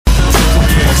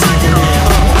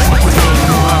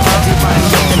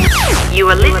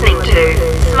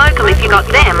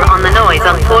noise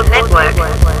on Fort Network.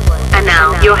 And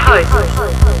now, your hosts,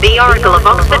 the Oracle of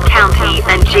Oxford County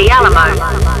and G. Alamo.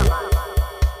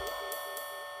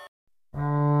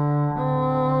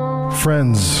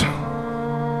 Friends,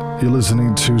 you're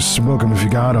listening to Smoke 'Em If You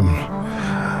Got 'Em.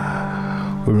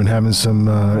 We've been having some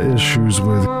issues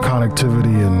with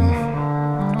connectivity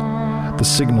and the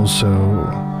signal, so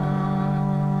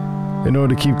in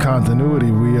order to keep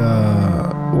continuity,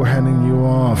 we're handing you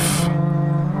off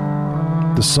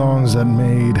the songs that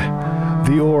made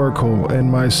the Oracle and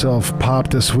myself pop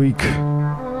this week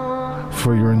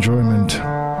for your enjoyment.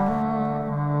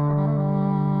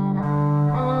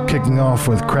 Kicking off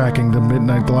with Cracking the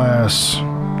Midnight Glass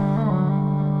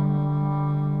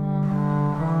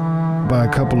by a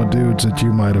couple of dudes that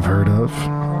you might have heard of.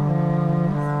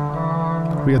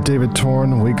 We got David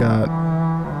Torn, we got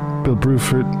Bill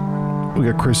Bruford, we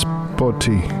got Chris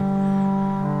Botti.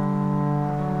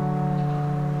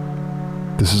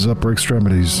 This is Upper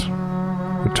Extremities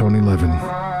with Tony Levin.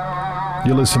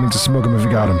 You're listening to Smoke 'Em If You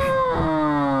Got 'Em.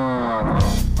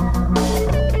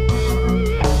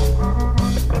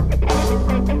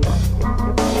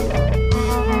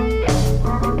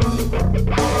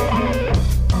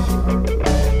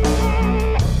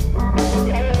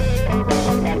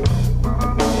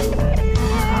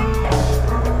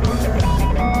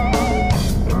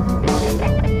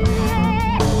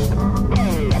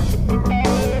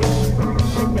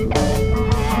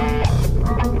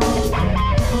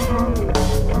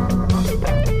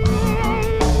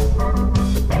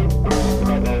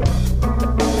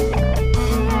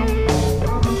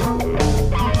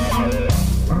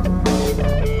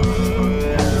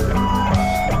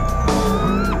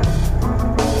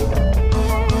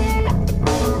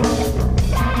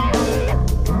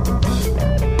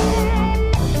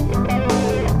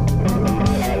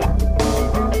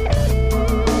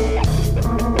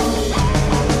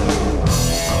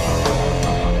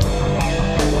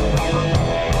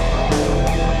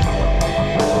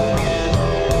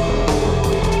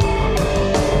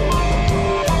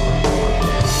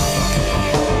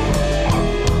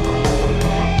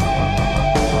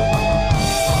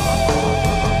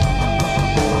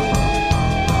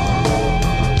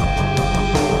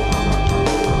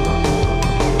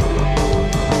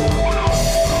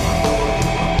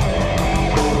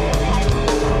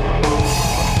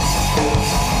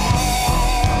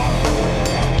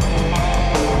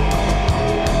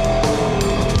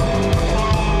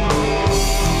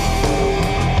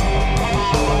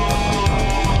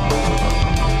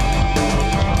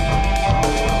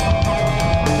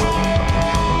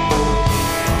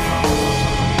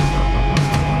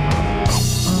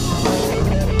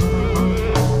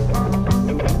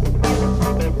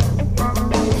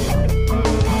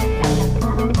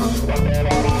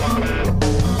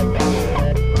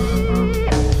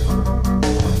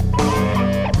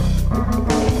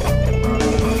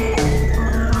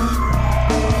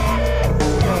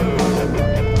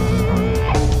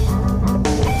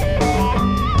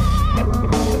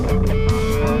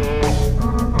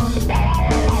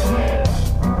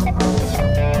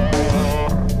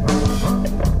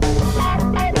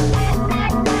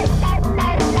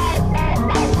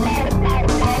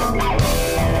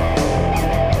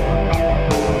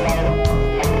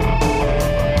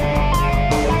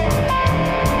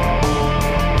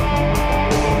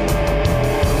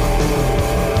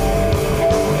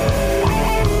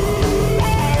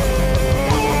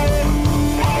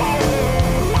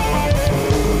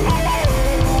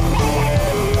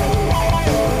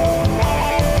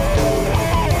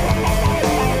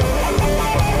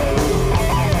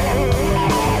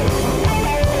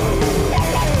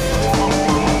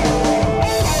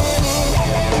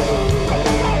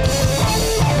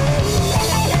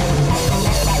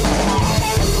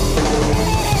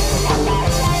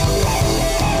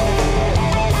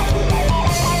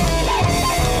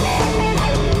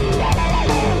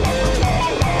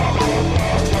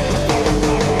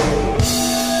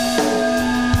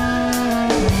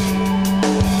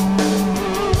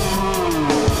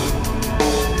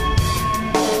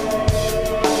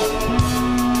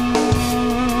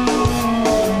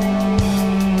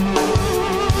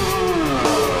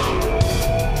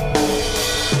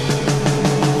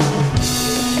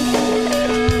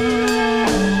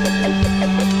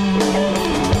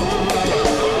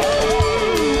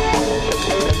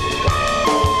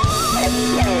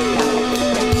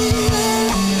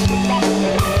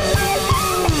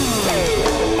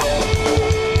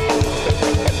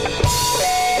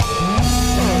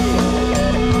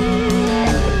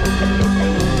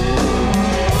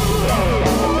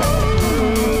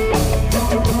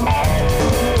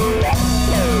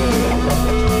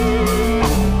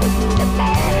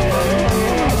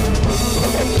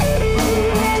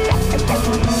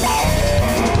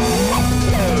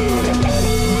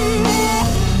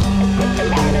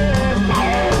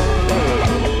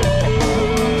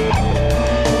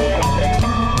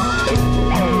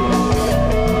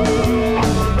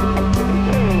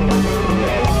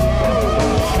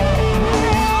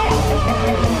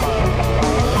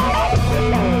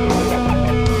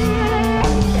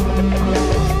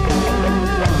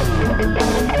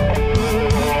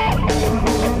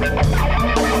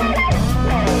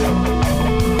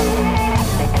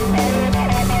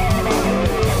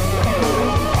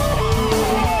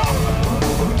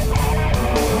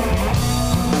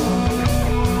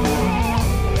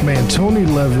 Tony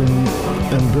Levin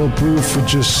and Bill Booth they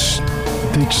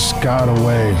just got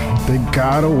away. They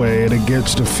got away to get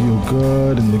you to feel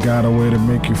good, and they got a way to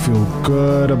make you feel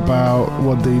good about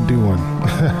what they doing.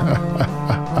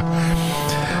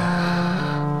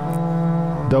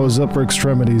 That was Upper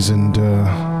Extremities, and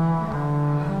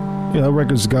that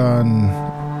record's gone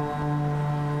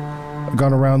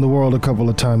around the world a couple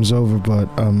of times over, but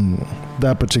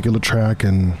that particular track,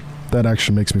 and that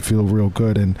actually makes me feel real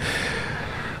good, and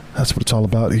that's what it's all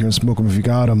about here in Smoke 'Em If You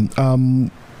Got 'Em.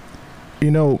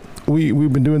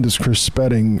 We've been doing this Chris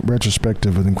Spedding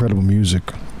retrospective with incredible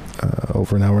music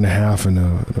over an hour and a half, and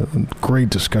a great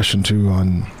discussion too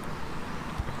on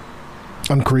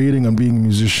creating, on being a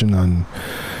musician, on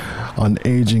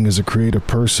aging as a creative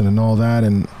person and all that,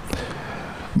 and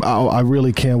I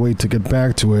really can't wait to get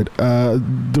back to it.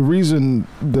 The reason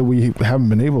that we haven't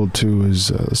been able to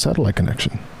is satellite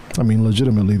connection. I mean,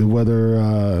 legitimately, the weather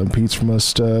impedes from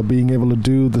us being able to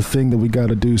do the thing that we got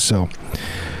to do. So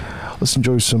let's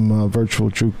enjoy some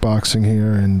virtual jukeboxing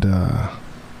here and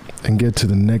get to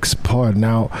the next part.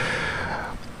 Now,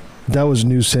 that was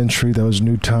New Century. That was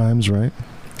New Times, right?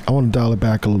 I want to dial it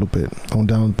back a little bit.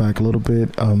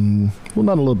 Well,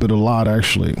 not a little bit, a lot,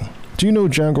 actually. Do you know who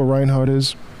Django Reinhardt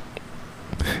is?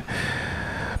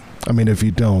 I mean, if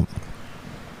you don't,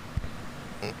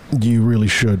 you really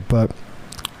should. But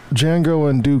Django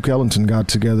and Duke Ellington got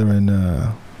together and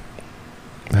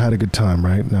had a good time,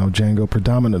 right? Now, Django,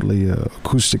 predominantly an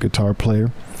acoustic guitar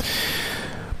player,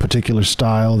 particular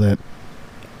style that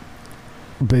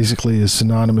basically is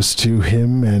synonymous to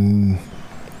him and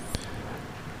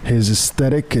his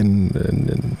aesthetic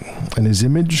and his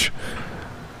image.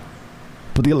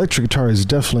 But the electric guitar is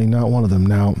definitely not one of them.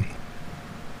 Now,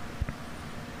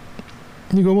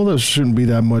 you go, well, there shouldn't be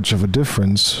that much of a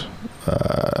difference.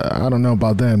 I don't know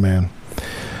about that, man.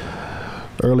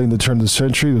 Early in the turn of the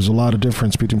century, there's a lot of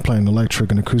difference between playing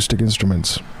electric and acoustic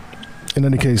instruments. In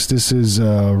any case, this is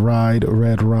Ride,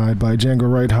 Red Ride by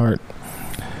Django Reinhardt.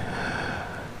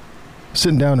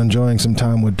 Sitting down, enjoying some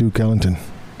time with Duke Ellington.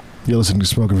 You're listening to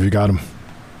Smoke 'Em If You Got 'Em.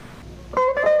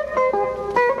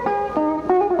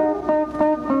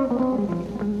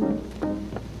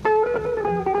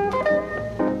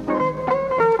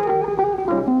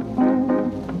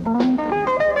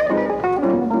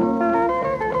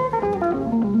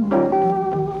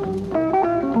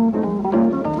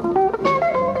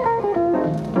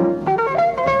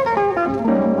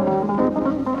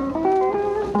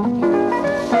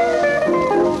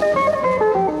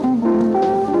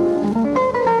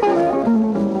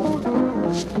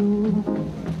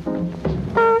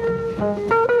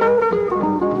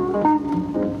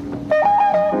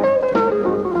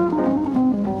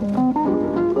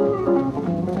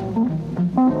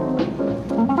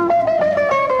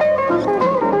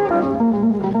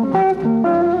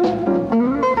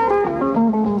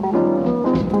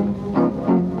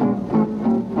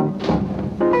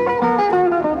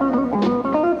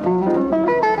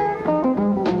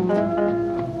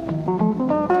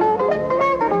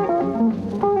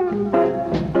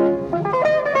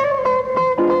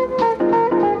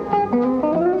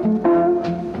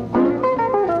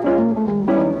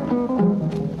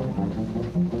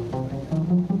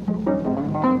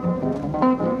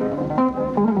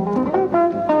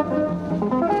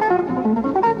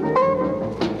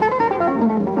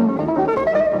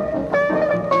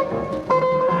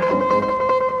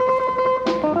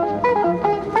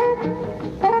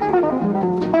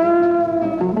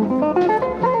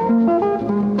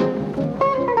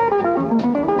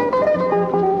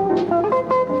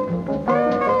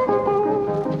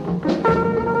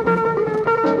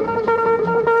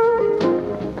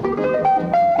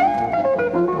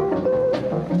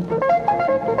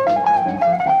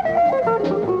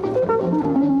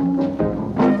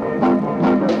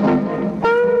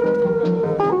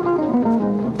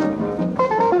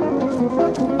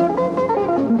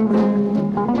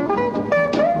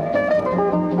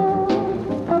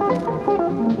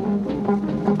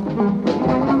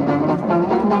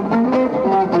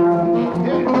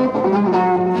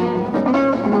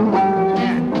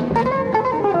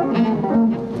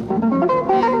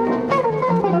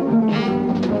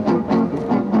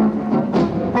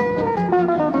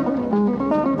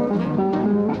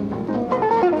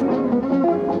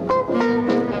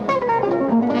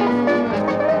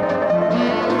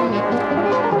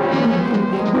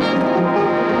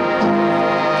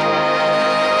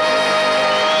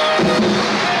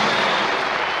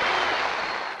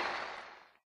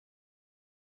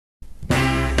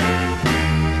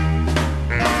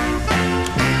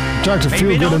 Dr.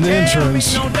 Feelgood and the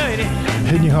Interns.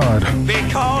 Hitting you hard.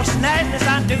 Because niceness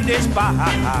I do despise.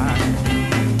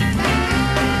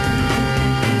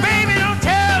 Baby, don't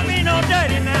tell me no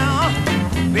dirty now.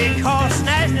 Because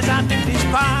niceness I do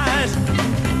despise.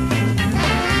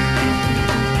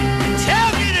 Tell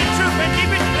me the truth and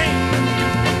keep it clean.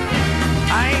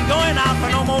 I ain't going out for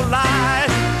no more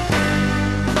lies.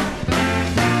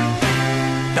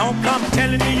 Don't come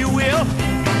telling me you will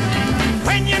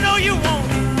when you know you won't.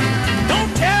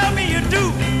 Don't tell me you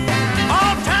do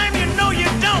all time you know you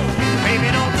don't.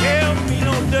 Baby, don't tell me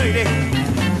no dirty,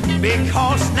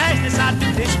 because niceness I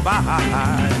do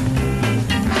despise.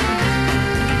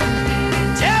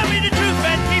 Tell me the truth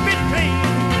and keep it clean.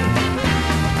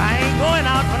 I ain't going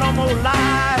out for no more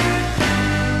lies.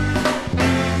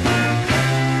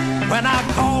 When I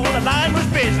called, the line was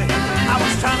busy. I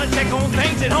was trying to check on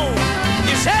things at home.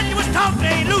 You said you was talking to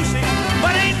Aunt Lucy,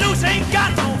 but Aunt Lucy ain't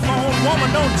got no phone.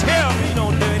 Woman, don't tell me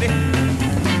no dirty,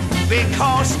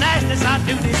 because niceness I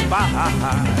do despise.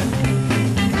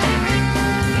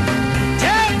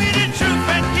 Tell me the truth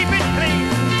and keep it clean.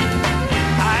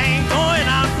 I ain't going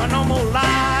out for no more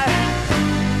lies.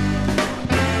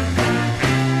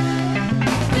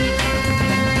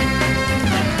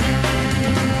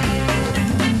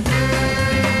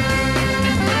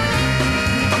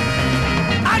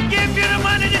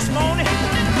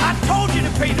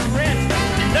 Pay the rent.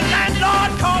 The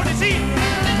landlord called his evening.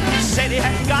 He said he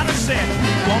hadn't got a cent.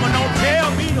 Woman, don't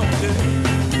tell me no good,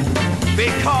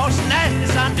 because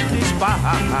niceness I do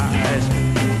despise.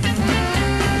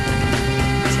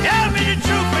 Tell me the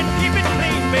truth and keep it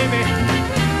clean, baby.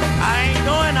 I ain't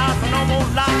going out for no more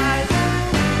lies.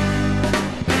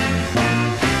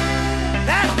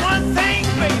 That's one thing,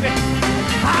 baby,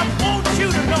 I want you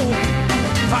to know.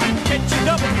 If I catch you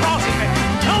double crossing me,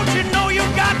 don't you know you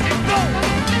got to go?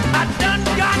 I done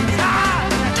got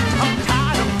tired. I'm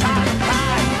tired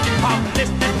of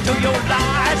listening to your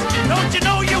lies. Don't you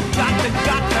know you got to,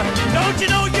 don't you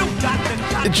know you got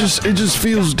to. It just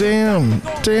feels damn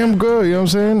good, you know what I'm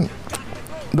saying?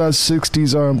 That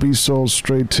 60s R&B soul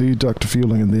straight to you, Dr.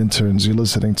 Fueling and the Interns. You're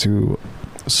listening to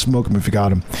Smoke 'Em If You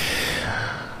Got 'Em.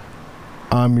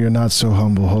 I'm your not so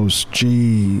humble host,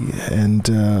 G, and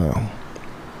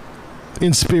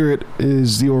in spirit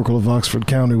is the Oracle of Oxford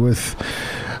County with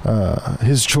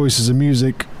his choices of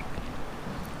music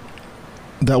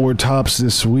that were tops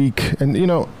this week. And you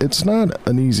know, it's not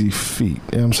an easy feat,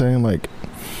 you know what I'm saying? Like,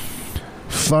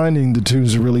 finding the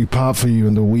tunes that really pop for you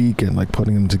in the week and like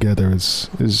putting them together is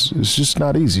just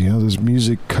not easy. You know, there's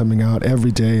music coming out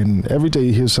every day, and every day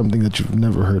you hear something that you've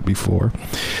never heard before,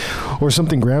 or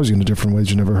something grabs you in a different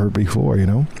ways you never heard before. You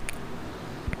know,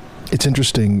 it's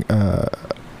interesting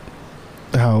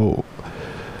how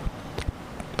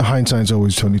hindsight's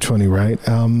always 20/20, right?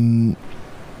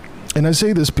 And I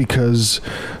say this because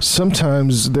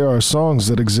sometimes there are songs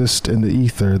that exist in the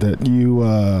ether that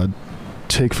you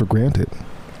take for granted,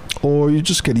 or you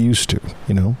just get used to.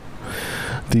 You know,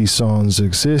 these songs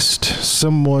exist.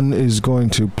 Someone is going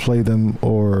to play them,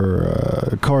 or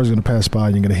a car is going to pass by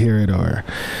and you're going to hear it, or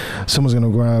someone's going to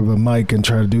grab a mic and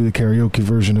try to do the karaoke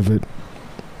version of it,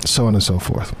 so on and so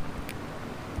forth.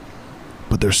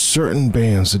 But there's certain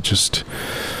bands that just,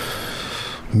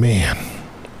 man,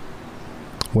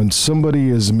 when somebody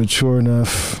is mature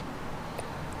enough,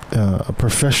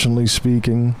 professionally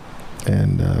speaking,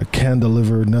 and can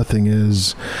deliver, nothing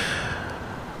is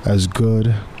as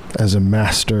good as a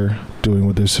master doing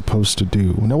what they're supposed to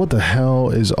do. Now, what the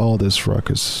hell is all this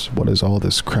ruckus? What is all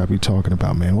this crap you talking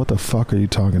about, man? What the fuck are you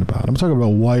talking about? I'm talking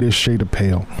about Whitest Shade of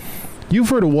Pale. You've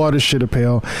heard of Whitest Shade of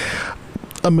Pale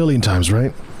a million times,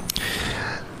 right?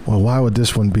 Well, why would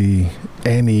this one be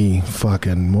any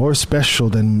fucking more special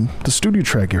than the studio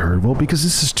track you heard? Well, because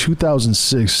this is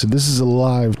 2006, and this is a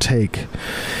live take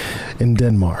in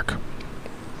Denmark.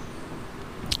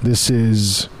 This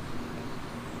is,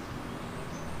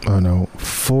 I don't know,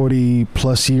 40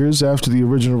 plus years after the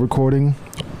original recording.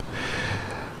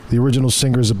 The original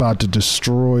singer is about to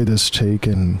destroy this take,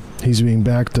 and he's being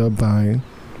backed up by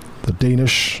the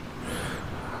Danish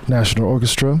National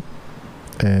Orchestra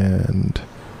and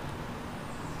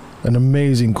an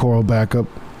amazing choral backup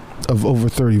of over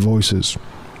 30 voices.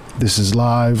 This is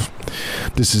live.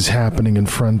 This is happening in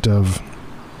front of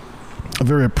a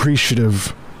very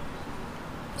appreciative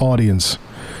audience.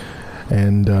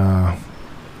 And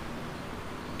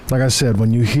like I said,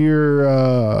 when you hear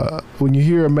a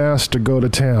master go to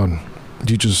town,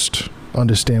 you just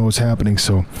understand what's happening.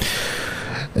 So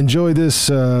enjoy this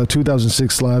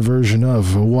 2006 live version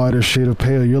of A Whiter Shade of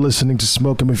Pale. You're listening to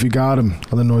Smoke 'Em If You Got 'Em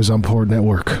on the Noise on Port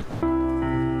Network.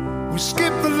 We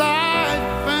skip the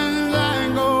life and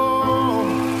let go.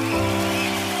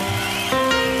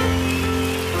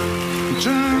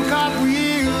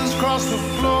 across the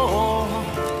floor.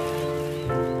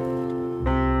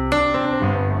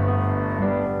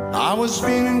 I was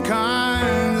feeling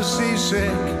kind of seasick.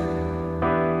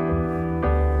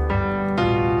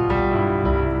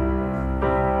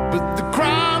 But the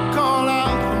crowd called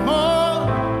out for more.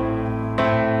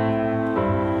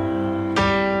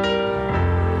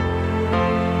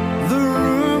 The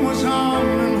room was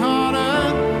humming harder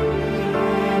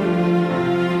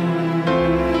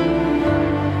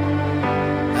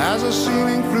as the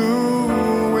ceiling flew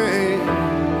away.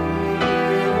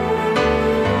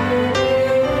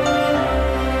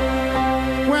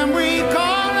 When we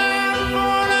called out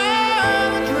for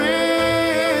another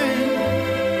drink,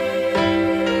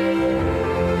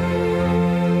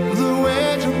 the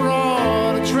waiter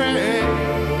brought a tray.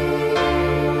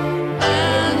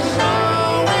 And so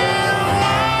it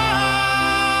was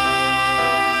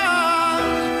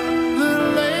that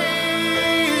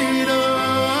later,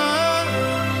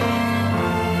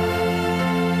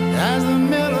 as the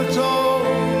miller told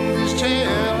his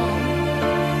tale,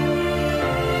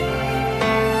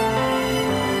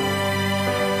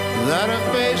 that her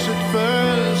face at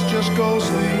first just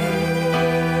ghostly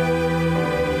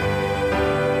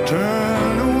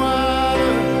turned to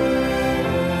water,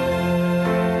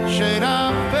 shade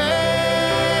of pale.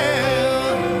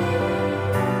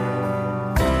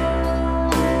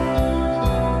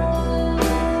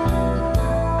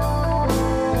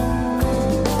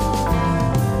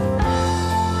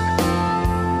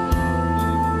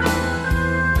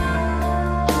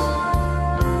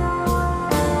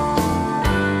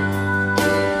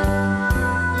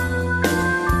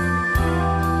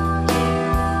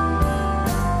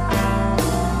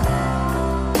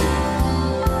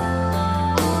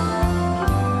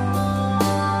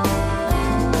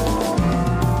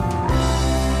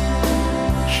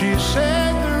 She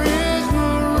said there is no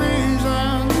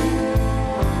reason,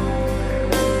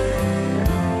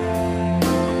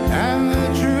 and the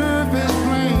truth is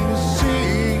plain to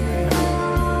see.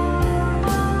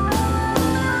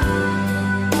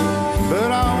 But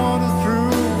I wanted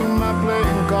through my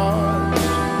playing cards,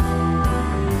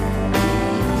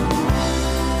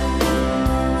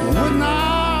 would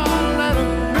not let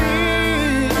it be.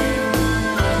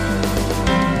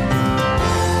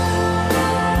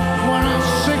 One of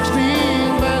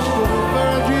 16 vestal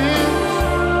virgins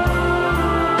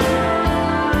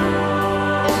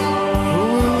who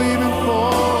were leaving for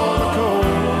the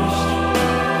coast.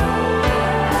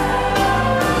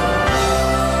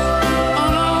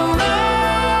 And although my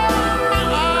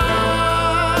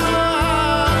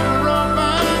eyes were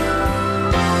open,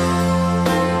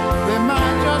 they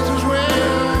might just as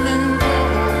well been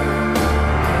closed.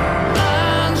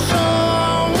 And so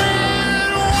it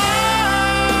was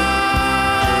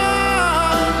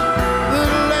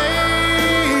that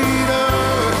later,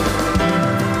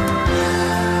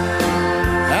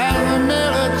 as the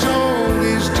miller told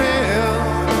his tale,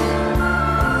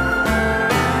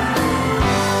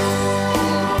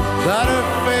 that her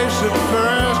face at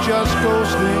first just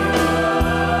ghostly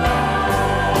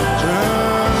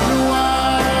turned to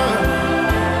water,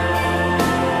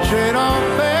 shade of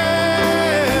pale.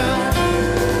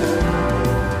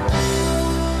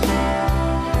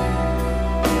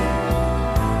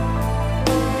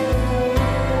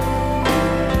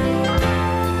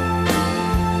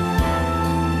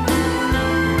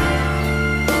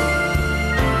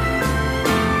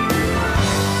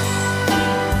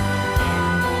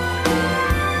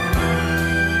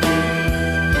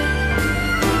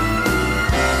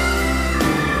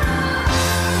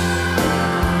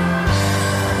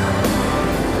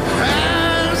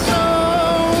 And so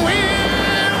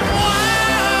it was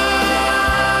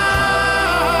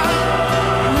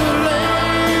that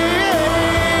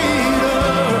later,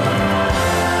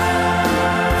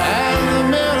 as the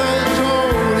miller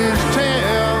told his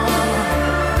tale,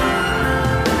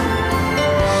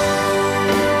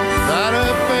 that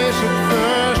her face at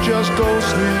first just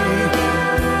ghostly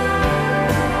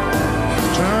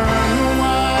turned to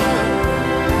white,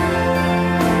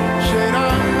 shade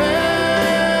of pale.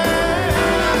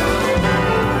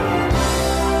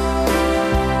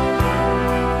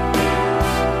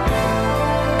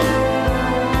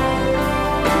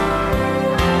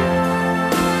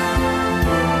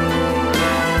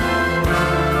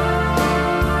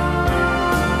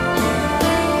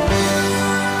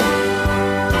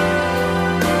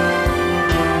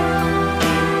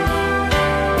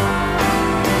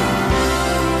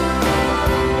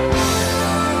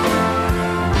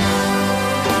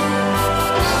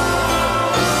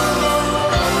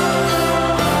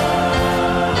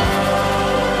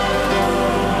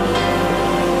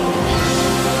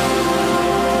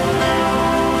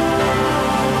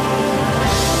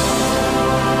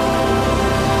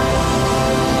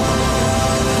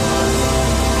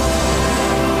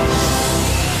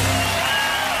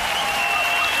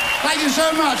 Thank you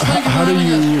so much. Thank you for How do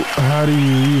having us. how do you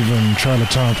even try to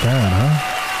top that,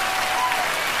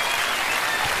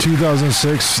 huh?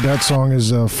 2006, that song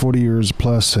is 40 years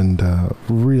plus, and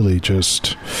really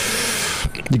just,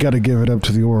 you got to give it up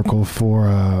to the Oracle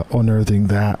for unearthing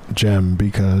that gem,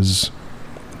 because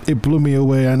it blew me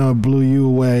away. I know it blew you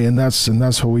away, and that's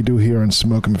what we do here on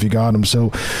Smoke 'Em If You Got 'Em.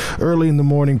 So early in the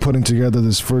morning, putting together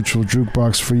this virtual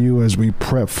jukebox for you as we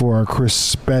prep for our Chris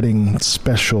Spedding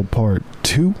special part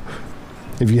 2.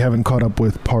 If you haven't caught up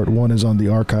with part 1, is on the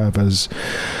archive, as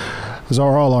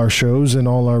are all our shows and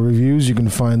all our reviews. You can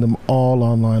find them all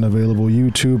online, available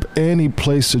YouTube, any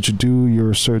place that you do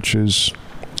your searches.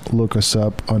 Look us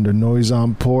up under Noise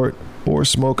on Port or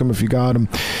Smoke 'Em If You Got 'Em,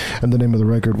 and the name of the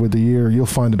record with the year. You'll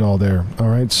find it all there. All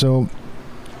right, so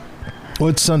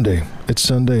it's Sunday. It's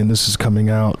Sunday, and this is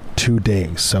coming out today.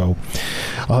 So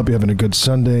I hope you're having a good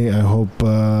Sunday. I hope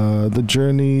the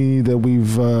journey that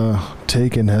we've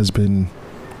taken has been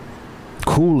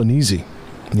cool and easy.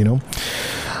 You know,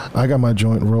 I got my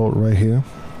joint rolled right here,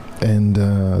 and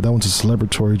that one's a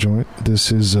celebratory joint.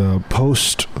 This is a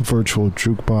post-virtual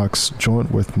jukebox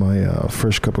joint with my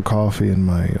fresh cup of coffee and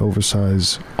my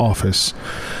oversized office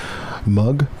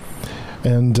mug.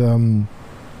 And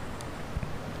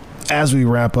as we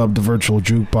wrap up the virtual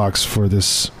jukebox for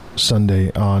this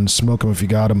Sunday on Smoke 'Em If You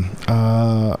Got 'Em,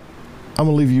 I'm going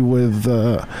to leave you with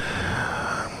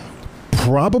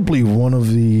probably one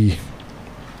of the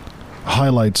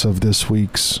highlights of this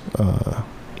week's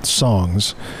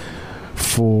songs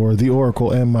for the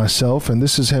Oracle and myself, and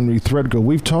this is Henry Threadgill.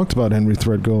 We've talked about Henry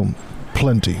Threadgill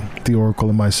plenty, the Oracle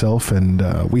and myself, and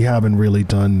we haven't really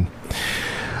done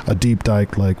a deep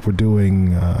dive like we're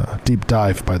doing, deep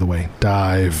dive, by the way,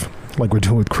 dive, like we're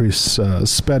doing with Chris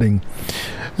Spedding.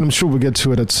 And I'm sure we'll get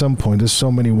to it at some point. There's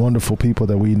so many wonderful people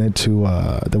that we need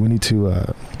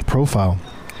to profile.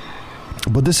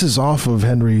 But this is off of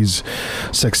Henry's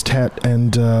sextet,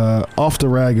 and Off the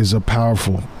Rag is a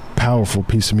powerful, powerful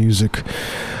piece of music.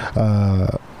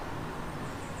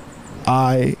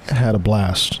 I had a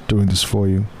blast doing this for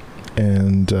you,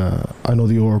 and I know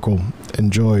the Oracle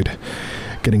enjoyed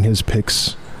getting his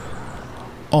picks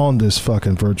on this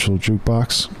fucking virtual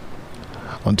jukebox.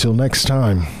 Until next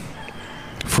time,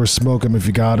 for Smoke 'Em If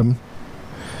You Got 'Em,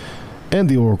 and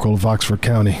the Oracle of Oxford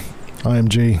County, I am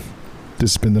G.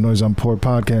 This has been the Noise on Port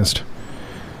podcast.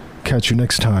 Catch you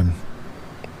next time.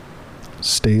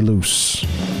 Stay loose.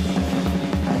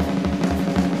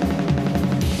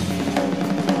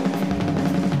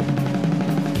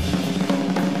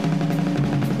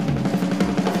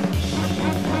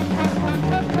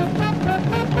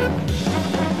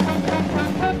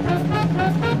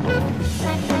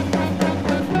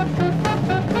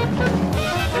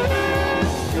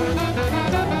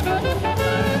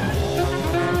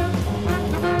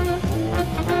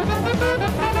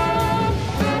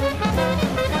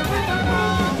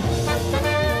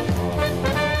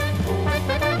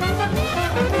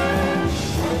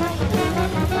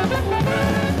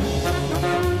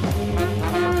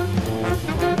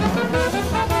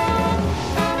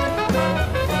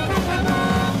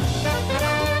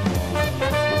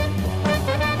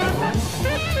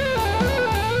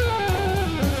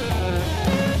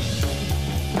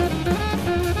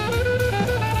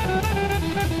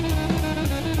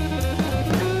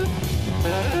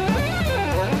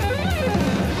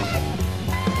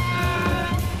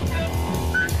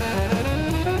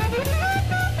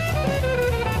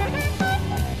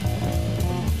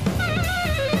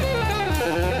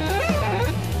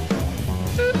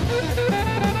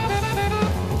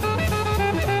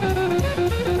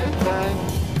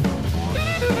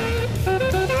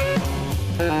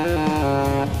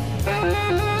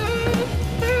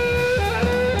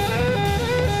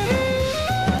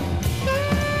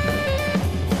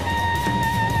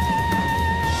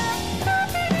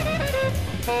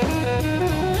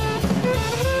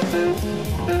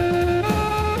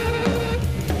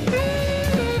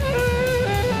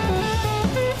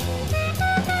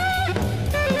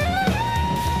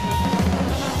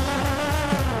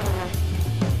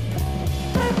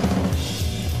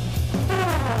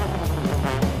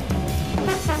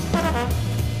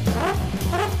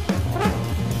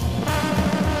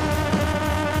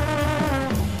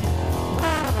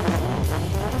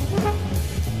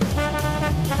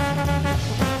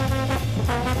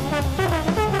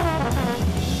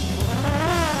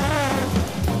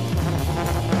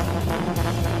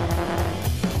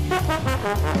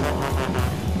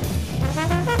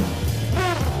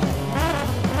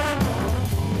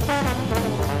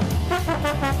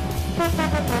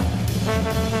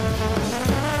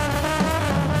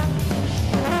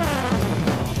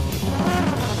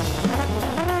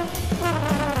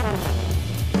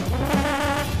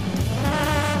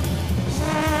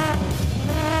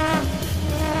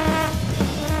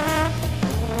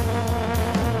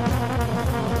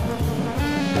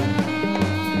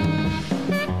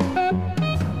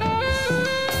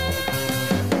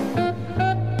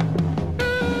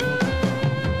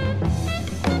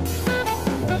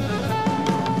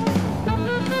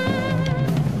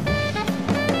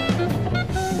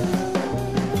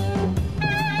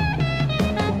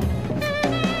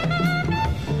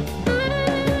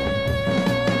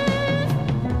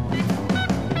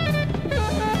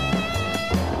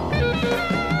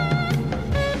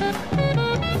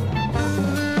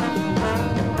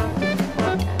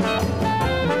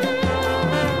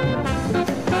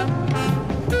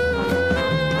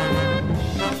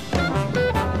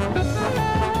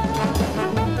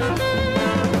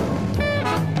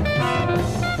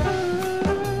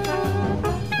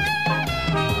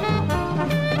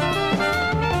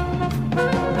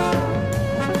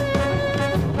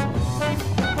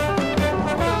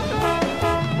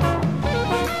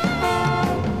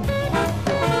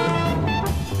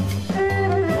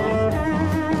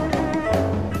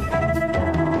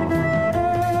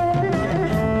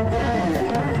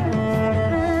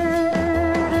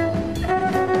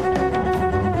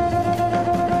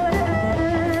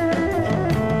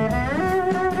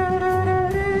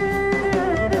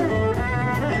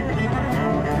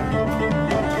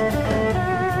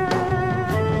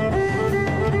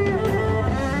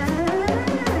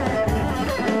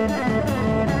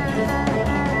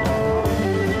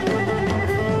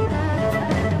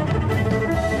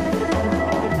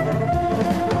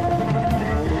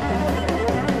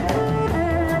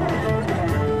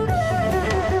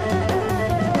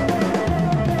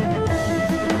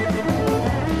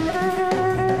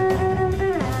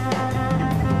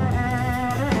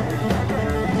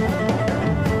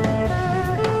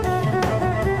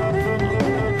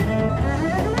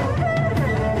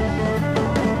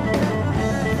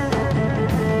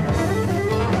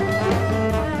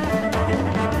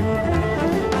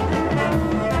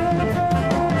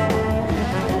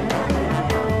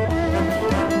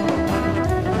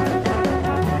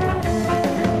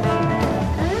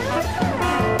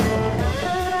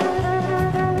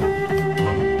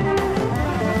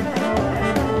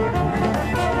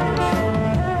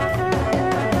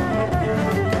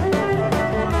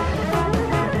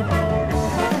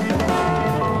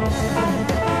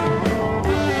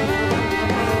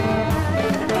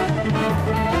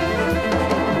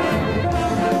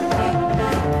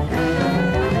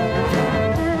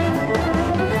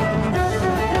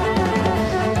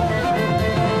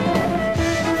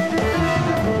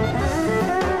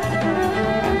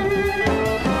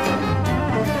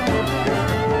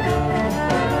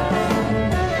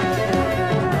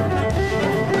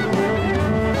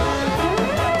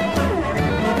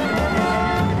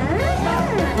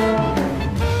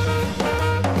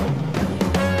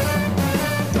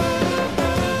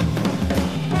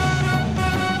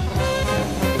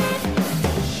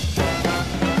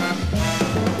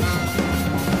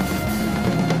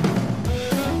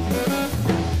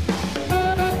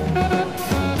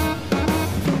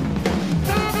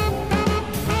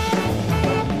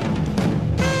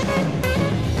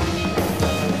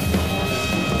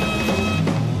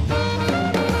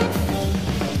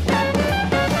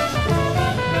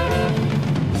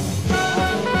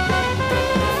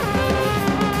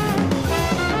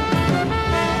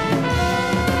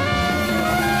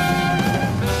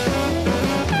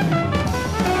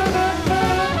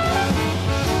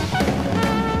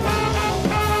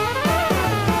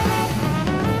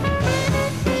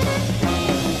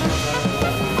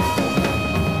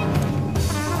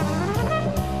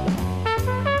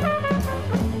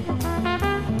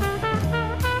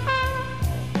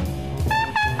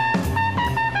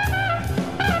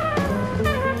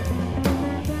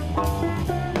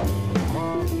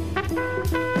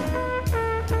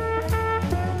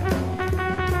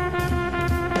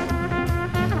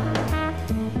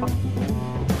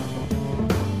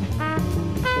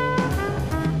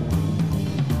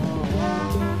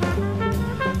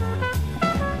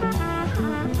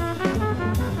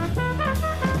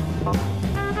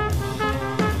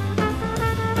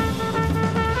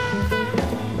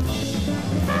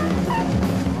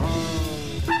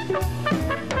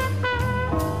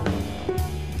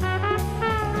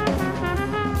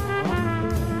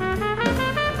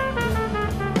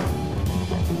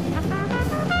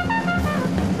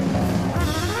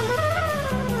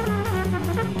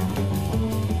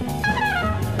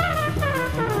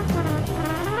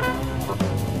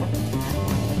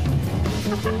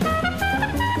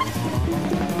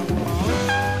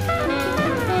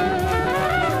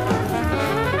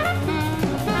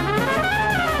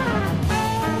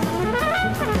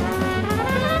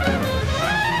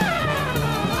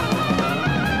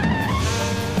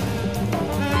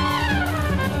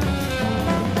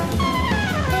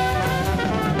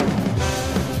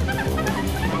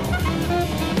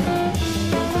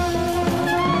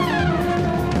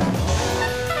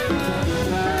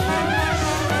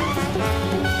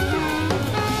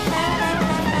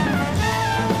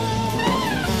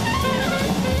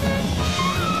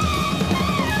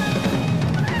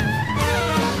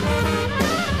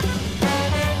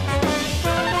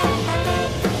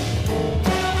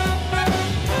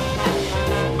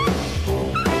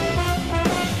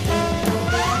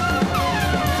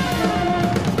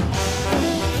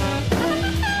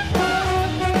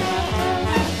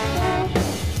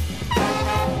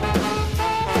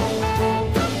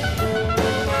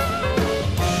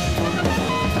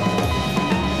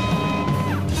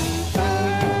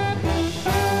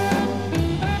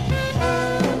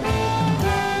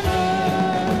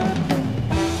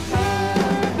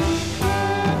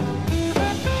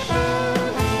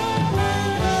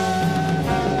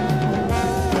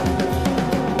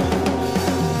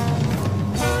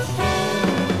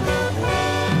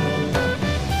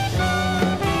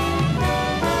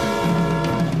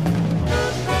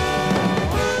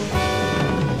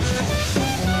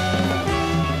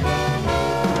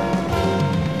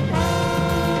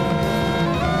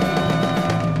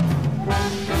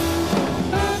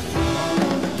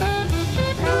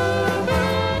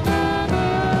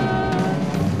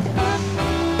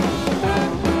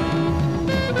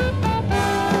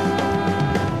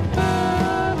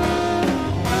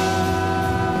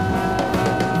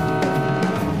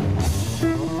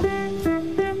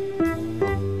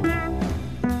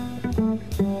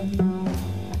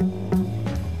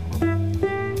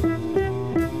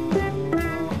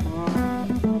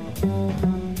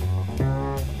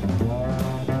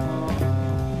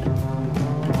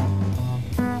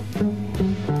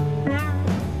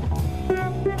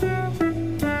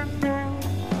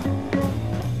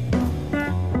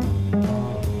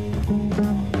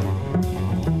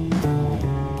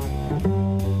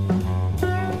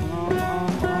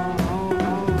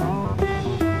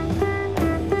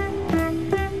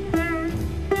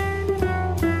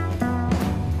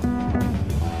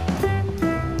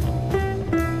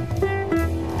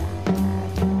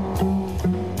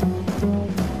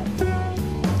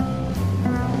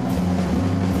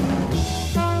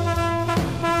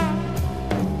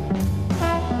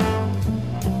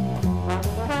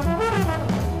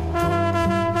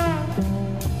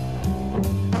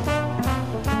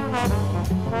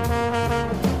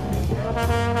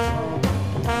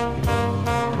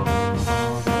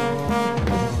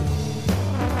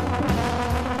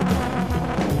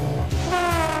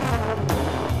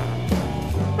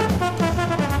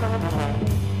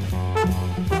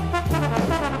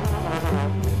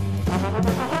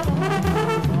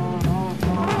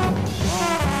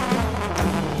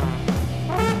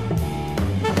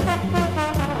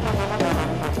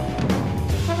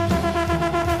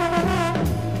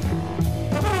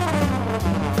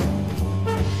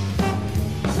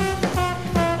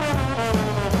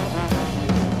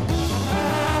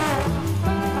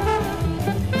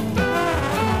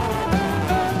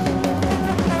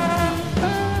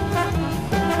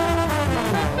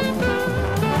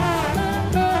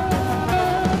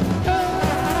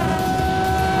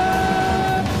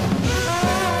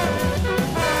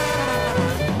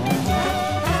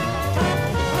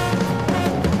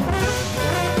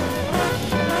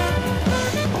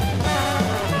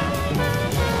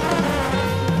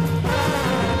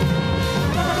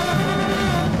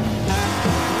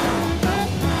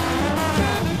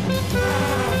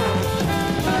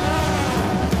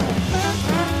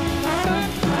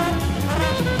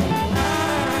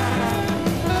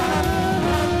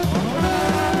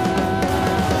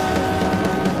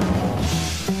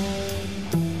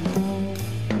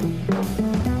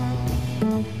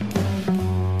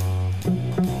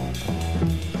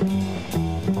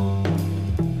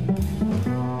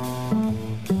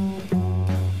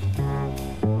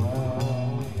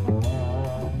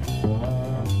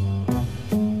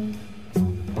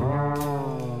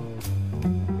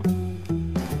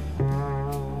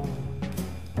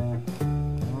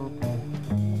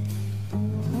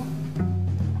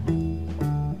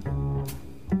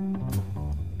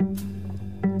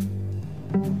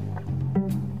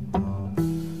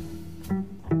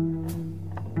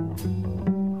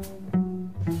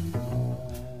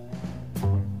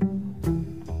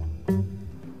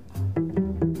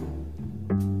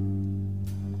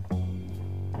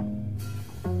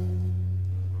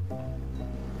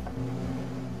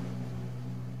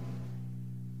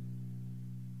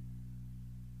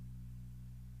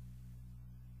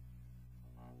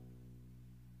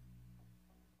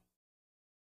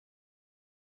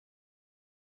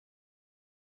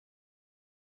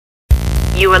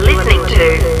 You are listening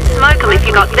to Smoke 'em If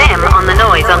You Got Them on the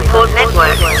Noise on Port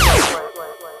Network.